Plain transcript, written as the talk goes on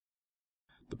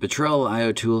Petrel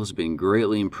IO tool has been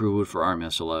greatly improved for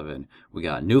RMS 11. We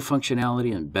got new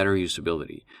functionality and better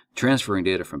usability. Transferring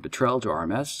data from Petrel to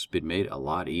RMS has been made a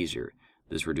lot easier.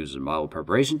 This reduces model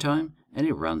preparation time and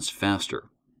it runs faster.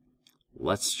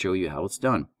 Let's show you how it's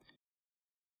done.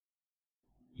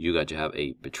 You got to have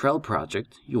a Petrel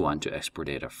project you want to export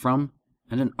data from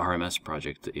and an RMS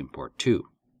project to import to.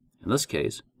 In this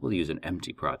case, we'll use an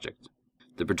empty project.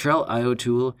 The Petrel IO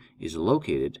tool is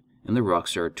located in the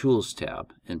Roxar Tools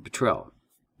tab in Petrel.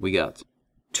 We got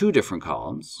two different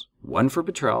columns, one for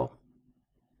Petrel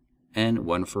and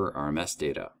one for RMS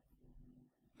data.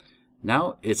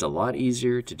 Now it's a lot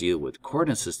easier to deal with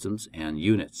coordinate systems and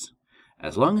units.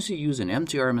 As long as you use an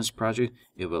empty RMS project,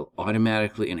 it will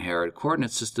automatically inherit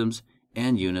coordinate systems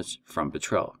and units from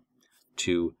Petrel.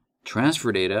 To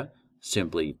transfer data,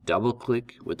 simply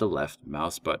double-click with the left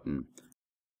mouse button.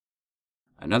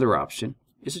 Another option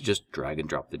is to just drag and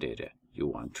drop the data you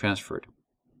want transferred.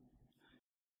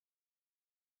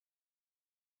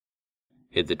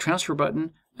 Hit the transfer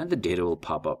button and the data will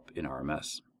pop up in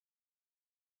RMS.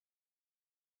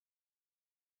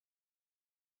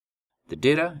 The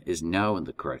data is now in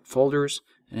the correct folders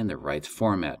and in the right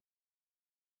format.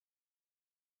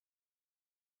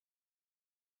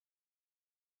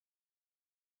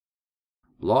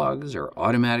 Logs are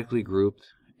automatically grouped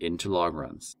into log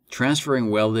runs. Transferring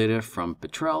well data from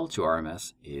Petrel to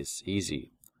RMS is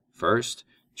easy. First,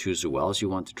 choose the wells you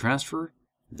want to transfer,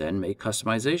 then make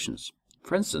customizations.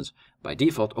 For instance, by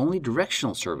default, only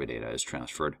directional survey data is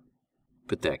transferred,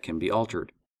 but that can be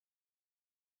altered.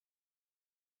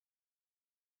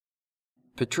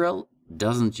 Petrel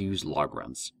doesn't use log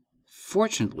runs.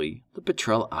 Fortunately, the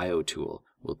Petrel IO tool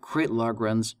will create log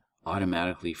runs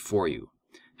automatically for you.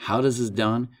 How this is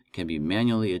done can be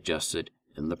manually adjusted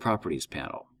in the Properties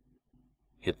panel.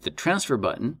 Hit the Transfer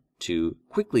button to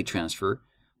quickly transfer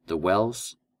the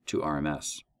wells to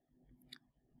RMS.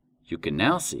 You can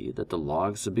now see that the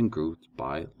logs have been grouped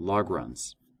by log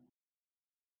runs.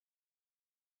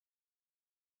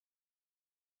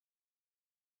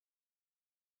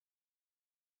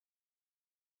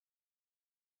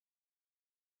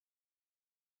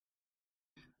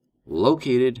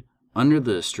 Located under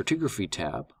the Stratigraphy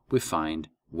tab, we find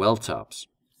well tops.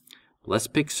 Let's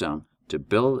pick some to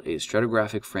build a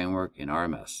stratigraphic framework in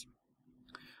RMS.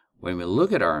 When we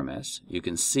look at RMS, you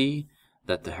can see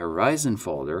that the horizon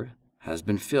folder has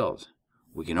been filled.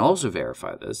 We can also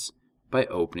verify this by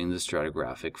opening the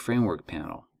Stratigraphic framework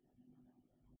panel.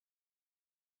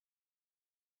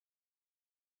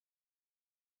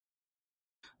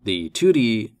 The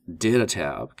 2D Data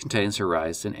tab contains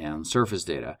horizon and surface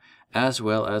data, as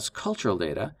well as cultural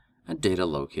data and data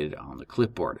located on the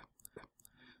clipboard.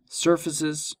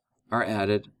 Surfaces are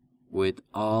added with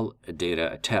all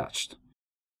data attached.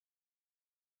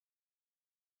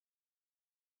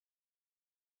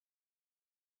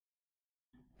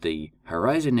 The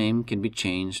horizon name can be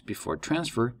changed before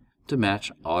transfer to match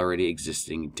already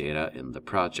existing data in the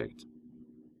project.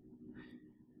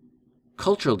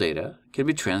 Cultural data can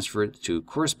be transferred to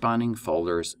corresponding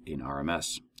folders in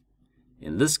RMS.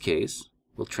 In this case,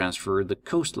 we'll transfer the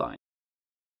coastline.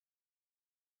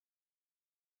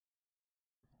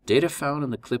 Data found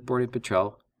in the clipboard in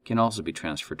Petrel can also be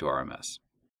transferred to RMS.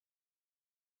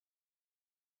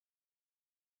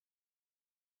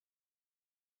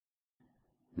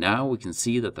 Now we can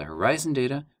see that the horizon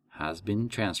data has been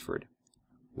transferred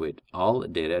with all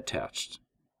data attached.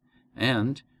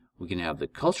 And we can have the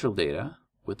cultural data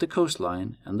with the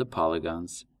coastline and the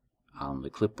polygons on the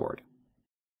clipboard.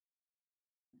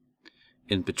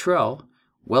 In Petrel,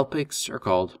 well picks are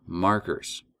called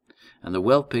markers, and the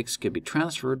well picks can be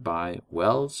transferred by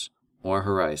wells or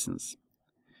horizons.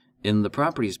 In the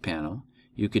Properties panel,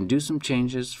 you can do some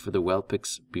changes for the well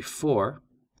picks before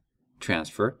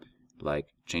transfer, like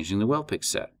changing the well pick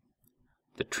set.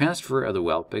 The transfer of the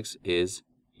well picks is,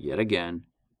 yet again,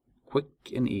 quick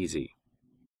and easy.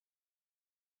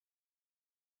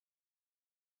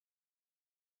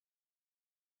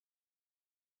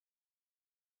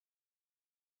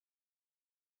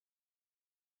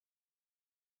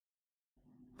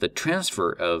 The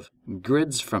transfer of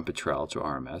grids from Petrel to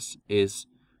RMS is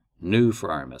new for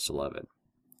RMS 11.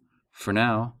 For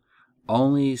now,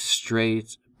 only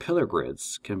straight pillar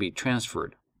grids can be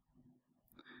transferred.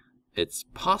 It's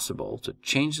possible to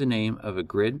change the name of a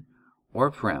grid or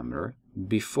parameter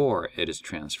before it is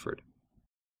transferred.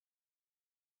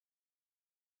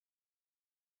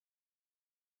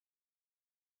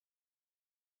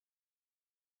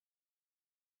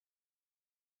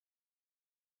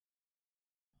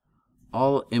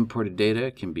 All imported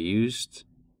data can be used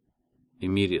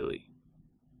immediately.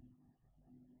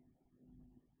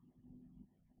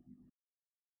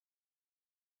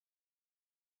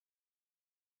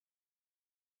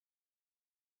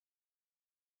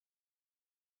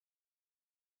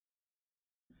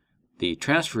 The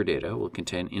transfer data will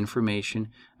contain information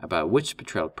about which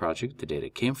Petrel project the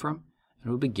data came from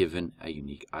and will be given a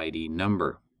unique ID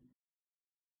number.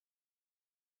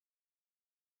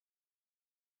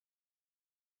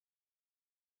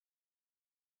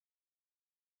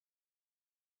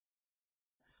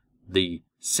 The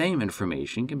same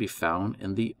information can be found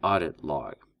in the audit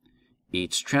log.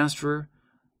 Each transfer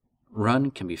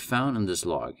run can be found in this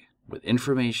log, with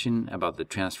information about the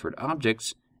transferred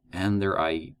objects and their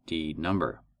ID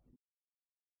number.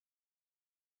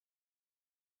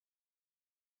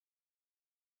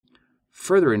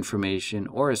 Further information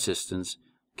or assistance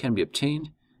can be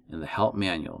obtained in the help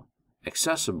manual,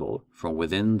 accessible from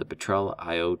within the Petrel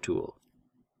IO tool.